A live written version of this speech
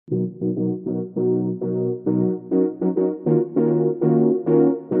Welcome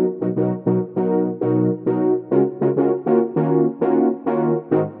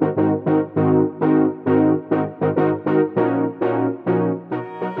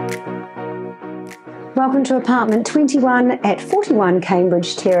to apartment 21 at 41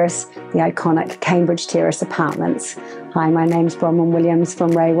 Cambridge Terrace, the iconic Cambridge Terrace apartments. Hi, my name's Bronwyn Williams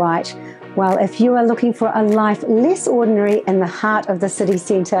from Ray White. Well, if you are looking for a life less ordinary in the heart of the city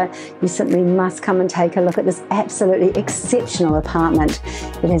centre, you simply must come and take a look at this absolutely exceptional apartment.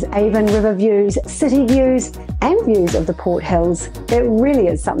 It has Avon River views, city views, and views of the Port Hills. It really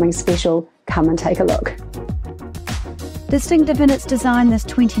is something special. Come and take a look. Distinctive in its design, this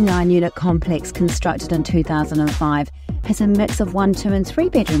 29-unit complex constructed in 2005 has a mix of 1, 2 and 3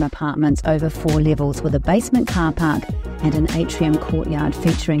 bedroom apartments over 4 levels with a basement car park and an atrium courtyard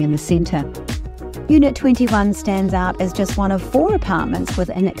featuring in the centre. Unit 21 stands out as just one of 4 apartments with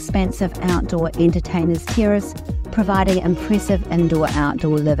an expansive outdoor entertainer's terrace, providing impressive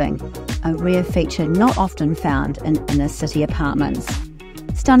indoor-outdoor living, a rare feature not often found in inner city apartments.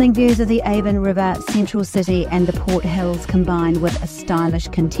 Stunning views of the Avon River, Central City and the Port Hills combined with a stylish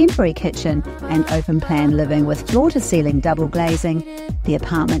contemporary kitchen and open-plan living with floor-to-ceiling double glazing, the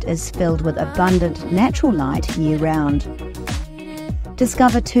apartment is filled with abundant natural light year-round.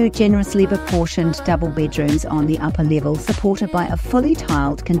 Discover 2 generously proportioned double bedrooms on the upper level, supported by a fully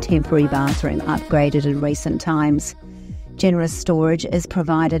tiled contemporary bathroom upgraded in recent times. Generous storage is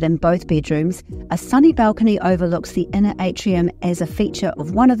provided in both bedrooms. A sunny balcony overlooks the inner atrium as a feature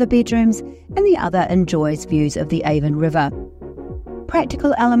of one of the bedrooms, and the other enjoys views of the Avon River.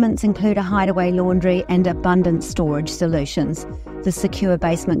 Practical elements include a hideaway laundry and abundant storage solutions. The secure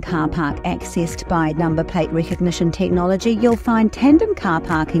basement car park accessed by number plate recognition technology. You'll find tandem car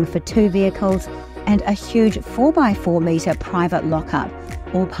parking for 2 vehicles and a huge 4x4 metre private lockup,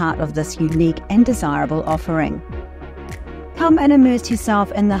 all part of this unique and desirable offering. Come and immerse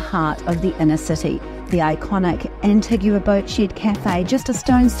yourself in the heart of the inner city. The iconic Antigua Boat Shed Cafe just a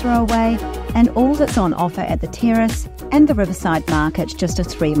stone's throw away, and all that's on offer at the terrace and the Riverside Market just a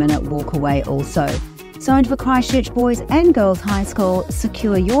 3-minute walk away also. Zoned for Christchurch Boys and Girls High School,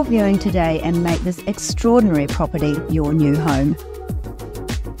 secure your viewing today and make this extraordinary property your new home.